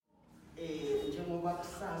ngoba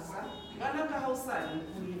kusasa Ngwana ka hausane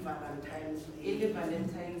kuyi-Valentine's Day. ile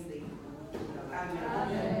Valentine's Day.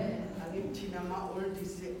 Amen. Angithina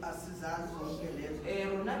ama-oldies asizazi zonke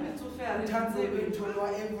lezo. Rona metsofe a re Uthando tsebe. betholwa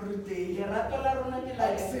every day. Lerato la rona ke la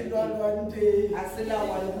Akusilwa one day. Asila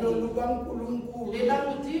one day. LolukaNkulunkulu Le la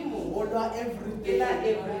Modimo olwa every ke day. la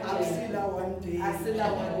every day. Akusila one day. Asila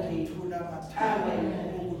one day. Ukuthula bathanda. Amen.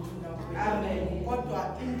 Ukuthula kwethu. Amen. Kodwa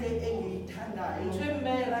into engiyithandayo Ntho e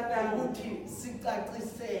mme e ratang ukuthi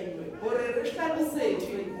sicaciselwe hore re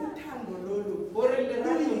hlalosetswe uthando lolu hore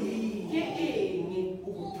lerato luyini. ke eng.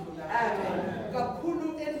 Ukuthula. Amen.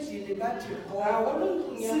 Kakhulu endlini kaJehova Haholo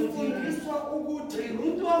ntlong ya Modimo. sifundiswa ukuthi Re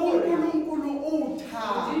rutwa hore uNkulunkulu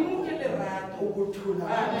uthando. Modimo ke lerato. Ukuthula.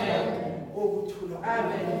 Amen. Ukuthula.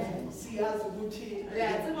 Amen. Siyazi ukuthi Re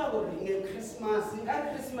a tseba hore ngeChristmas ka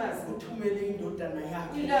Christmas uthumele indodana o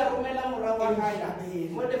yakhe ile a romela morwa wa hae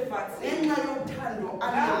mo lefatsheng ngenxa yothando ka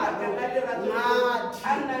baka la lerato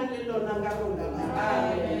a nathi nang le lona ka rona.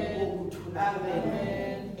 Amen. ukuthula.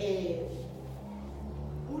 Amen.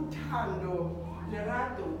 Uthando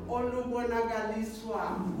Lerato olubonakaliswa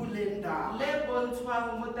kule ndawo le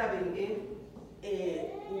bontshwang mo tabeng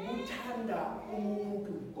e ukuthanda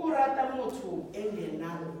umuntu ko rata motho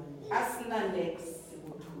engenalo a sena next.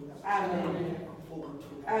 ukuthula. Amen.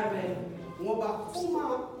 Ukuthula. Amen. Ngoba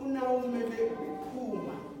uma uNaomi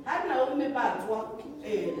bephuma Ha Naomi ba tswa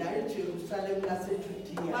la eJerusalem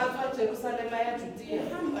laseJudiya ba tswa Jerusalema ya Judea,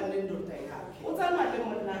 uhamba nendoda yakhe, o tsamaya le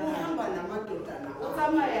monna hae, uhamba namadodana o akhe.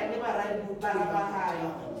 tsamaya le bara ba hae.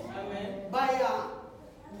 Baya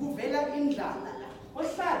kuvela indlala la Ho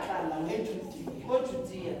hlatla la eJudiya. mo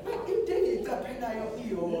Judea. Into engiyicaphelayo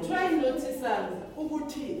iyona Ntho a e notisang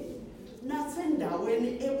ukuthi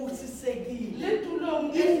nasendaweni ebusisekile le tulong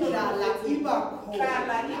e indlala iba khona.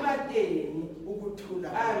 tlala e ba teng. Ukuthula.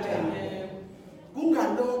 Amen.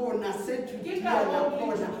 Kungaloko Ke naseJudiya ka hoo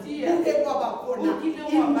le nakhona Judea kuke kwaba khona o kile wa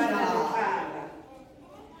bana le indlala. tlala.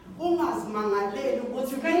 Ungazimangaleli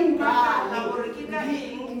ukuthi Ka imagala kungani hore ke ka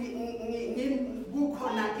eng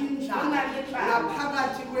kukhona indlala Hona le tlala.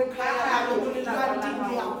 ngaphakathi kwekhaya Phakathi lami kwelelapa kanti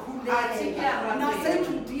lakho. Athi ngiyakhuleka. kuyarabhela.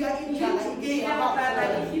 NaseJudiya indlala ike yaba Indlala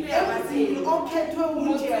khona. ikile yaba Emzini khona. okhethwe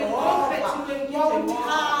Umuzi uJehova okhethiwe nguJehova.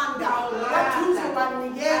 wawuthanda Wawuranda. wathi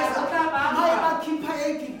uzobanikeza Awutabamba. mayebakhipha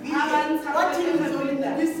eGibhite Abantu wathi abafika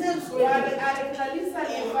ngizolibuyisa Wa ezweni re a re tlalisa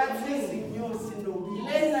lefatsheng izinyosi nobisi.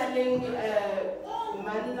 le nang leng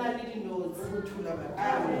manna le dinotsi. Ukuthula Amen.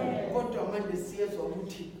 kakhulu. Kodwa manje siyezwa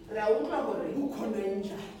ukuthi Re a utlwa hore kukhona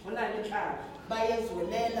indlala. ho na le tlala.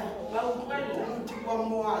 Bayezwelela Ba utlwella ukuthi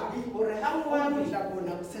kwaMoabi hore ha Moabi ukudla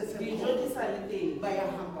bona dijo kusesekhona. di sa le teng,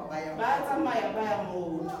 Bayahamba ba tsamaya ba ya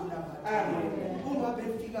moo. ukuthula Amen. uma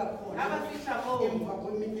befika Ha khona ba fihla moo emva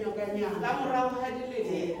kweminyakanyana ka morao ha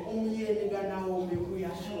dilemo, umyeni kaNaomi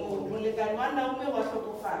uyashona. molekane wa Naomi wa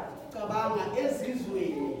hlokofala. Cabanga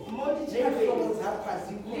ezizweni Mo nehlobo ditjhabeng zakho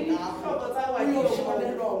azikho le lapho dihloko tsa wadimo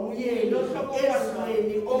uyoshonelwa umyeni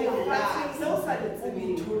ezweni lefatsheng ongalazi. leo sa le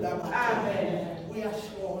tsebeng. Ukuthula Amen.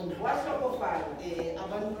 uyashona. Wa hlokofala.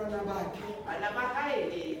 Abantwana bakhe Bana ba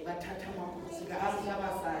hae bathatha amakhosi ka abuya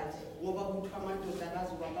basadi. ngoba kuthiwa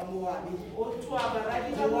amadodakazi wakaMowabi O thwa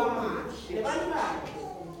baradi ba Moabi le bana batle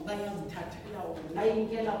bayazithathela ba wona.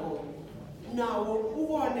 inkela bona. Nawo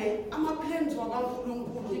ubone ama-plans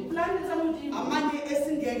wakaNkulunkulu Diplane tsa Modimo amanye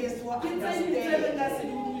esingeke ke tse ding tse re ka siwa-understand se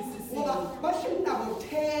di utlwisiseng. ngoba bahleli nabo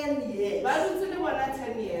 10 years Ba dutse le bona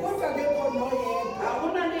 10 years. kodwa kekho Ha noyedwa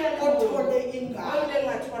hona le ya le othole o ingane. ileng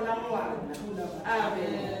a thola ngwana.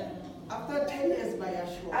 Amen. After 10 years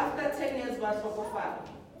bayashona. After 10 years ba hlokofala.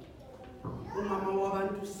 Umama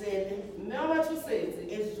wabantu sele Mme wa thusetse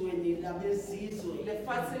ezweni labezizwe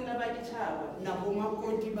lefatsheng la baditjhaba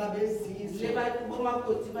nabomakoti babezizwe le ba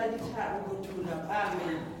bomakoti ba ditjhaba. ukuthula.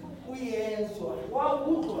 Amen. Uyezwa Wa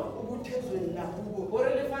utlwa ukuthi ezweni lakubo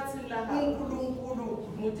hore lefatsheng la hao uNkulunkulu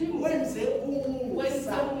Modimo wenze wentse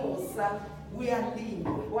umusa mosa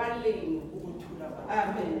uyalingwa wa leng. ukuthula.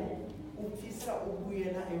 Amen. Ufisa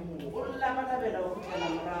ukubuyela emuva. O labalabela ho kgutlela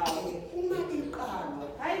morao. Uma iqalwa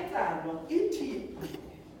Ha e qalwa ithi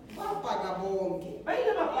bapaka bonke ba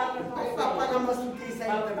ile ba paka bapaka kaofela. amasukisi Ba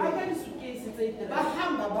paka ayithabile disukisi tse itereng.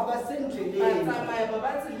 bahamba Ba babasendleleni tsamaya ba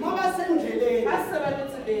ba tseleng. mabasendleleni Ha se ba le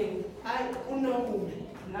tseleng, hayi uNaomi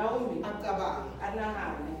Naomi acabanga a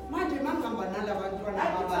nahane. manje mangihamba nalabantwana Ha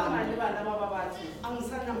ke tsamaya babami le bana ba ba batsho,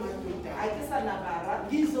 angisanamadoda ha ke sa na bara.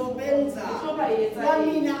 ngizobenza Ngitlo ba etsa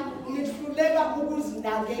kwamina eng? ngihluleka Le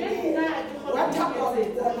ukuzinakekela nna ke kgona wathi ho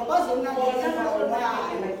iketsetsa. bona bazonakekela Bona ba tlo wona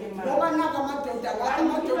nakekela ke mang? ngoba naka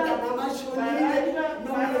amadoda amashonile Baradi ba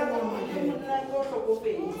nomlemomake monna ke o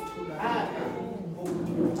hlokofetse. Amen.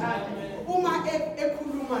 Amen. uma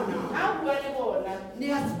ekhuluma nabo Ha bua le bona,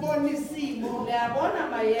 yabona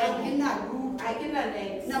mayena anginalutho akina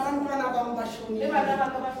next nabantwana bami le bashonile bana ba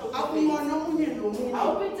ka ba hlokometse akumona omunye nomunye a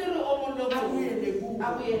o pitire o mollo abuyele kubo a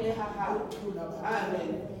boele ha ha ukuthula amen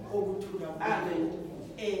ukuthula amen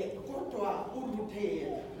kodwa uRuthe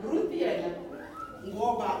yena Ruth yena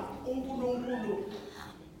ngoba uNkulunkulu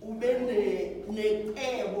ubende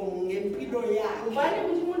necebo ngempilo yakhe ubani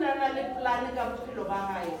modimo na na le plan ka bophelo ba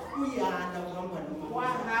hae uyala uhamba noma wa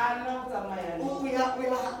hana o tsamaya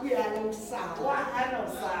uyala ukusala wa hana o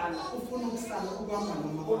sala ufuna ukusala ukuhamba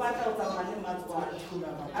noma o batla o tsamaya le matswana ukuthula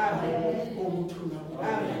amen ukuthula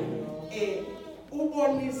amen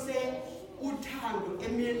ubonise uthando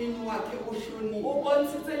emyenini wakhe oshonile o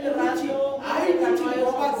bontshitse lerato hayi ukuthi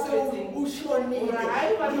ngoba ushonile sewushonile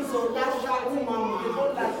ngizolahla umama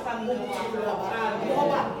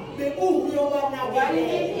ngoba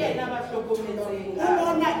bekuwuyobanakekela yena ba hlokometseng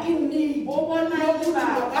ubona inidi Ubona yokuthi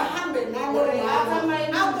ibanga. makahambe nalo Hore mama atsamaye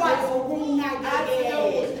le akwazi a tsebe ukumnakekela ho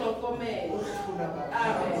hlokomela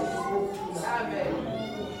amen amen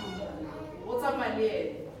o tsamaya le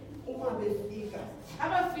yena uma befika ha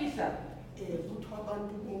ba fihla kuthiwa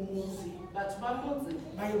abantu bomuzi batho ba motse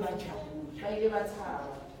baye bajabula ba ile ba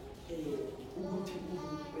thaba ukuthi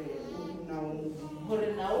uNaomi hore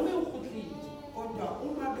Naomi o kgutlile kodwa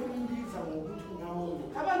uma bembiza ngokuthi uNaomi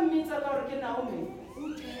ha ba mmitsa ka hore ke Naomi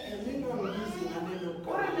uthe ningambizi ngalelo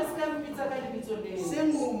o re le se ka mpitsa ka lebitso leo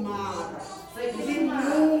sengumara Se ke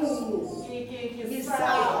limungu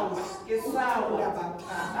ke sawa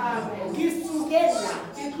amen ngisuke la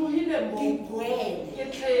ke tlohile mo ngigcwele ke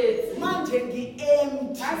tletse manje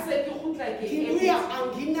ngi-empty ha se ke gutla ke ngibuya ke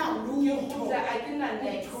anginalutho gutla a ke na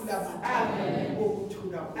next ukuthula amen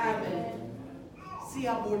ukuthula amen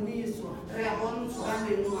siyaboniswa re a bontshwa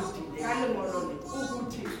ngale ncwadi le ka lengolo le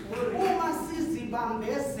ukuthi uma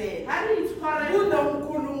sizibambezela ha re itshwarela kulo ho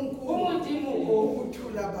nkulunkulu modimo o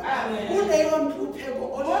ukuthula Amen. kuleyo nhlupheko mo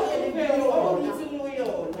ohleli tlhopheng o kuyona dutseng ho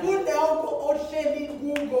yona kuloko ohleli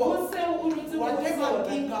kuko ho seo o dutseng ho whatever sona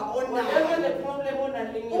nkinga whatever the onayo problem o nang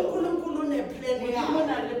le yona unkulunkulu uneplan modimo o yakhe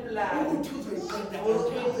na le plan ukuthi uzoyiqeda hore o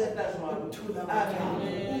tlo etsetsa jwalo ukuthula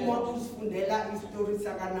amen uma usifundela isitori ha o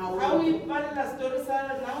sakanaomi ipalela story sa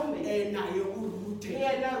Naomi naye uruthe le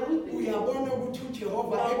yena Ruth uyabona ukuthi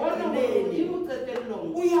ujehova wa bona hore ekugcineni modimo qetellong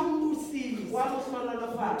uyambusisa wa mo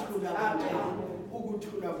hlonolofatsa amen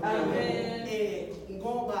ukuthula Amen.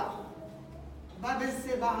 ngoba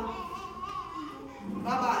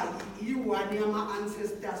baba yi-one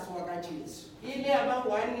yama-ancestors wakajesu ile yaba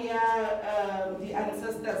one ya the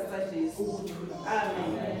ancestors tsa Jesu ukuthula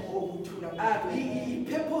amen ukuthula Amen.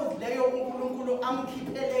 i-purpose leyo unkulunkulu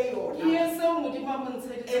amkhiphele yona iye seo modimo a mo and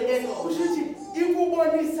ntsheditseng then sona kushuthi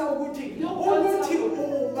ikubonisa ukuthi ukuthi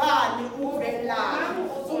ubani uvelaphi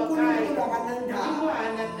unkulunkulu akanandaba modimo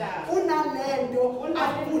ha na taba unalento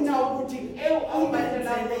afuna ukuthi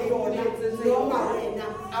umenzele yona noma wena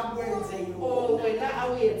akwenze yona o wena a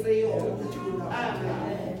o etse yona ukuthula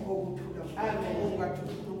amen ukuthula Amen. ungathi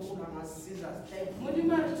unkulunkulu angasisiza sihle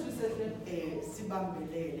modimo a re thusetle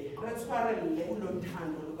sibambelele re tshwarelle kulo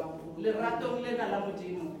thando lukankulunkulu leratong lena la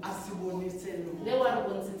modimo asibonise lo le wa re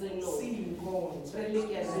bontshitseng lona siyinkonzo re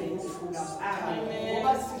lekele ukuthula Amen.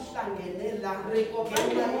 ngoba sihlangene la re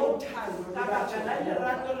kopane ngenxa mo yothando ka baka la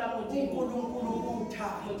lerato la modimo unkulunkulu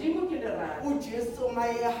uthando modimo ke lerato ujesu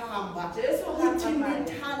mayehamba Jesu ha uthi tsamaya.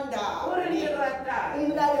 nithandane o re le ratane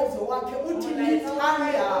umlayezo wakhe uthi Molaetsa wa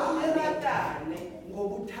hae o re nithandane ratane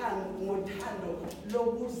ngothando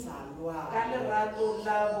lokuzalwa ka lerato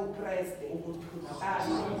la bokreste ukuthula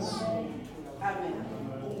amen amen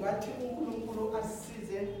ungathi unkulunkulu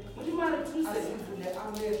asisize modimo a re thuse asivule a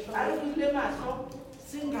amehlo re bule mahlo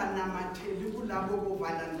singanamatheli kulabo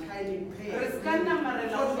bo-valentine re se ka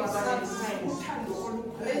namarela go kodwa sazi bavalentine uthando re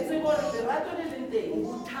olukhulu tsebe gore lerato le leng teng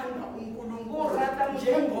ukuthanda Urata unkulunkulu uNkulunkulu.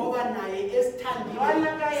 njengoba naye esithandile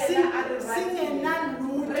Jwalo ka yena a re ratile.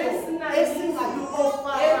 singenalutho Re sena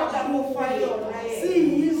esingalu-ofara engamupha kuye yona yena.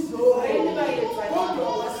 siyizoni Re le baetsa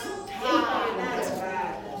kodwa Empa yena a re wasithanda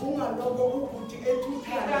rata. kungaloko ukuthi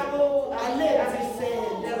ethuthane Ke ka moo a alenzisele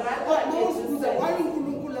lerato a mawuzibuza lenzisele. why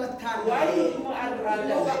unkulunkulu asithanda Why modimo a re rata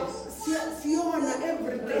ngoba wena? siyona Re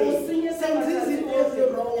everyday o senyetsa senza matsatsi izinto ohle.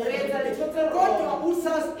 ezirong Re etsa dintho tse wrong. kodwa Empa o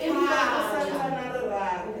usasithanda santsane a re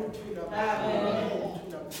rata. ukuthula Amen.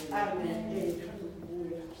 ukuthula Amen. thanda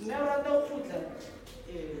ukubuya Mme o rata ho kgutla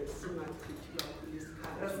singachithi kakhulu re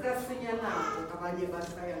isikhathi se ka senya nako abanye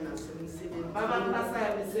basaya nasemsebenzini ba bang ba sa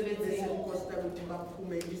ya bese mesebetsing ukosta ukuthi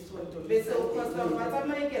baphume isonto bese o khosta ba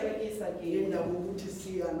tsamaye kereke e sa kene yendawo ukuthi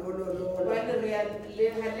siya nololola hobane re ya le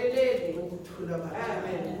halelele ukuthula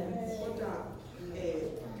Amen. kodwa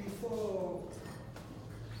before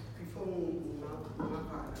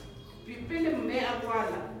ngavala pele mme a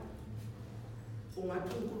kwala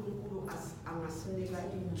ungathi uNkulunkulu angasinika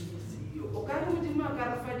inhliziyo o ka re Modimo a ka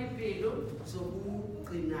re fa dipelo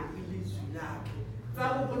zokugcina ilizwi lakhe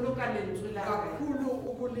tsa go boloka lentswe la hae kakhulu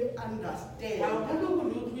ukuli-understand haholo go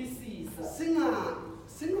le utlwisisa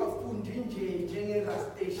singafundi nje re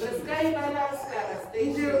ska e bala skara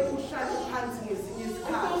nje station uhlale phansi ngesinye o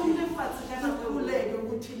isikhathi le fatshe ka nako ukhuleke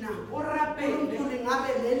ukuthi na o rapele uNkulunkulu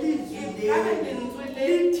ngabe lelizwi ngabe lentswe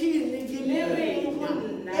le lithini le reng go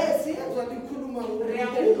nna siyezwa likhuluma re a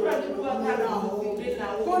utlwa le bua ka nako le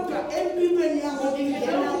nao kodwa empilweni yakho ke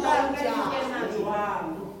ingena ka kanjani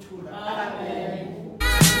jwang